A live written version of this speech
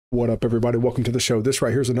What up, everybody? Welcome to the show. This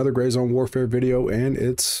right here is another GrayZone Warfare video, and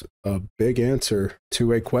it's a big answer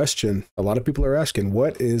to a question a lot of people are asking.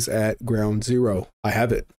 What is at Ground Zero? I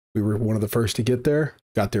have it. We were one of the first to get there,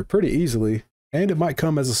 got there pretty easily, and it might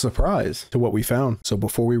come as a surprise to what we found. So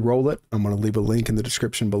before we roll it, I'm going to leave a link in the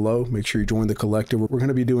description below. Make sure you join the collective. We're going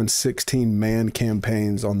to be doing 16-man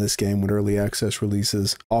campaigns on this game when early access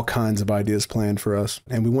releases. All kinds of ideas planned for us,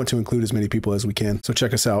 and we want to include as many people as we can. So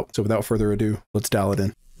check us out. So without further ado, let's dial it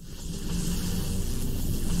in.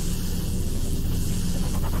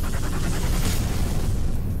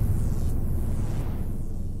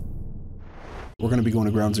 We're going to be going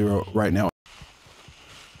to Ground Zero right now.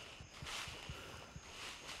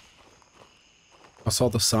 I saw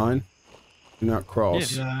the sign. Do not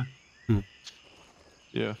cross. Yeah.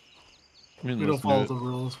 Yeah. I mean, We don't follow the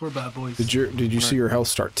rules. We're bad boys. Did you see your health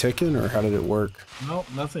start ticking, or how did it work? Nope,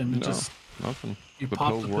 nothing. No, nothing. You The pop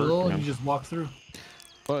pills the work, pill man. and you just walk through.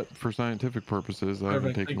 But for scientific purposes, I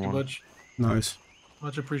haven't Perfect. Thank taken you, one. Butch. Nice.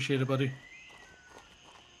 Much appreciated, buddy.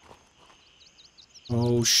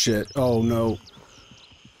 Oh shit. Oh no.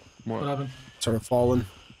 What What? happened? Started falling.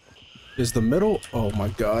 Is the middle? Oh my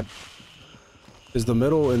god. Is the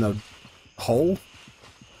middle in a hole?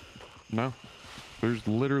 No. There's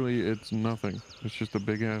literally, it's nothing. It's just a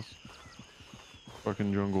big ass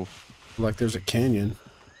fucking jungle. Like there's a canyon.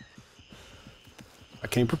 I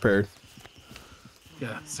came prepared.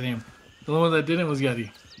 Yeah, same. The only one that didn't was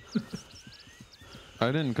Yeti. I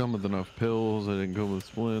didn't come with enough pills. I didn't come with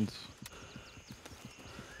splints.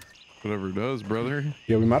 Whatever it does, brother.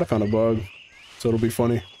 Yeah, we might have found a bug, so it'll be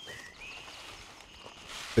funny.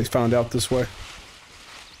 They found out this way.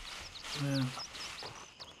 Yeah.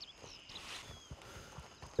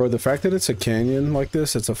 Bro, the fact that it's a canyon like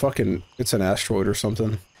this, it's an asteroid or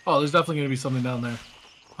something. Oh, there's definitely going to be something down there.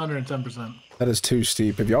 110%. That is too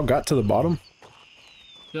steep. Have y'all got to the bottom?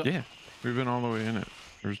 Yep. Yeah. We've been all the way in it.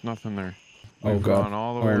 There's nothing there. Oh We've god. gone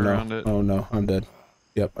all the way Oh around no. it. Oh no, I'm dead.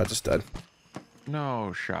 Yep, I just died.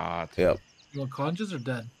 No shot. Yep, You want conscious or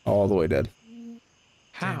dead? all the way dead.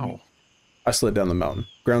 How? I slid down the mountain.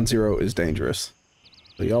 Ground Zero is dangerous.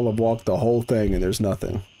 So y'all have walked the whole thing and there's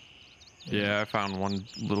nothing. Yeah, I found one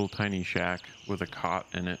little tiny shack with a cot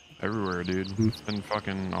in it. Everywhere, dude. It's been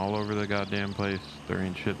fucking all over the goddamn place. There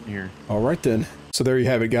ain't shit here. All right then. So there you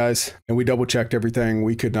have it, guys. And we double checked everything.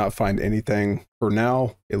 We could not find anything for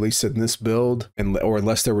now, at least in this build, and or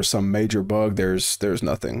unless there was some major bug, there's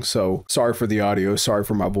nothing. So sorry for the audio. Sorry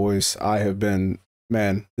for my voice. I have been,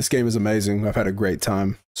 man, this game is amazing. I've had a great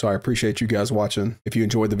time. So I appreciate you guys watching. If you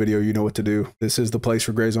enjoyed the video, you know what to do. This is the place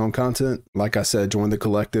for GrayZone content. Like I said, join the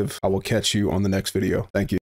collective. I will catch you on the next video. Thank you.